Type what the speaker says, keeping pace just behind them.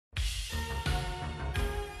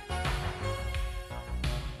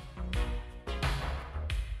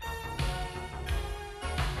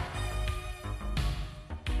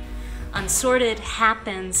Unsorted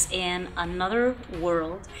happens in another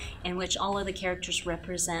world in which all of the characters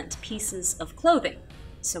represent pieces of clothing.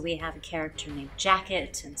 So we have a character named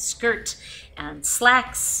Jacket and Skirt and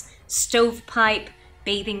Slacks, Stovepipe,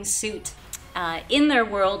 Bathing Suit. In their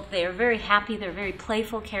world, they are very happy, they're very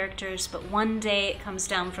playful characters, but one day it comes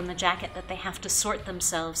down from the Jacket that they have to sort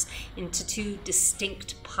themselves into two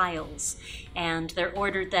distinct piles. And they're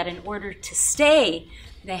ordered that in order to stay,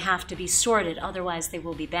 they have to be sorted, otherwise they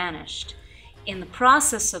will be banished. In the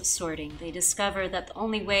process of sorting, they discover that the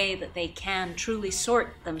only way that they can truly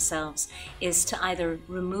sort themselves is to either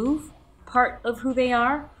remove part of who they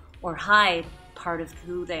are or hide part of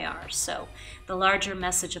who they are. So the larger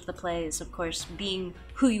message of the play is, of course, being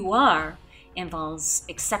who you are involves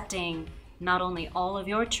accepting not only all of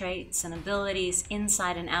your traits and abilities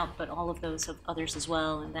inside and out, but all of those of others as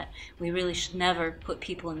well, and that we really should never put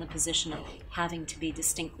people in the position of having to be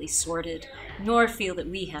distinctly sorted, nor feel that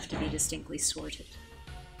we have to be distinctly sorted.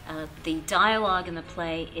 The dialogue in the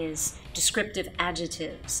play is descriptive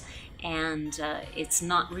adjectives, and it's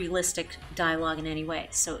not realistic dialogue in any way.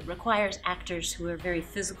 So it requires actors who are very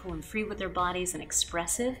physical and free with their bodies and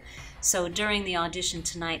expressive. So during the audition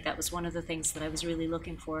tonight, that was one of the things that I was really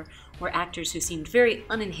looking for, were actors who seemed very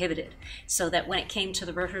uninhibited, so that when it came to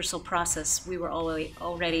the rehearsal process, we were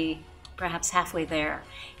already perhaps halfway there,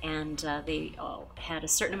 and they had a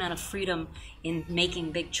certain amount of freedom in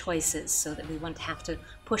making big choices so that we wouldn't have to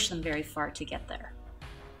push them very far to get there.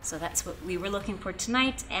 So that's what we were looking for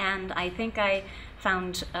tonight, and I think I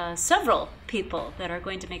found several people that are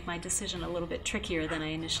going to make my decision a little bit trickier than I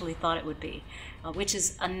initially thought it would be, which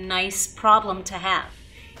is a nice problem to have.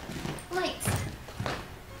 Lights.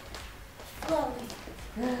 Slowly.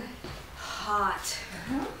 Hot.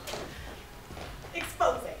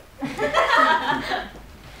 Exposing.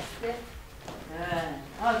 Good.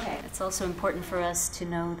 Okay. It's also important for us to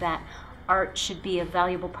know that art should be a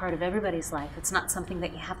valuable part of everybody's life. It's not something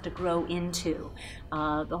that you have to grow into.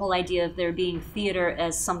 The whole idea of there being theater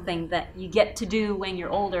as something that you get to do when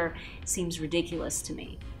you're older seems ridiculous to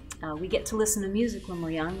me. We get to listen to music when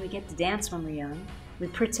we're young, we get to dance when we're young, we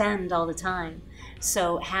pretend all the time.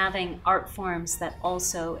 So having art forms that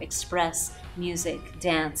also express music,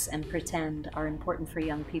 dance, and pretend are important for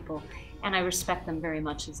young people, and I respect them very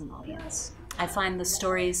much as an audience. I find the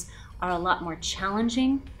stories are a lot more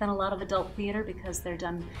challenging than a lot of adult theater because they're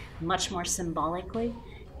done much more symbolically,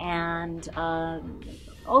 and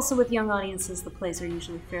also with young audiences, the plays are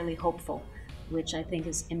usually fairly hopeful, which I think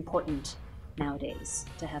is important nowadays,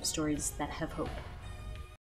 to have stories that have hope.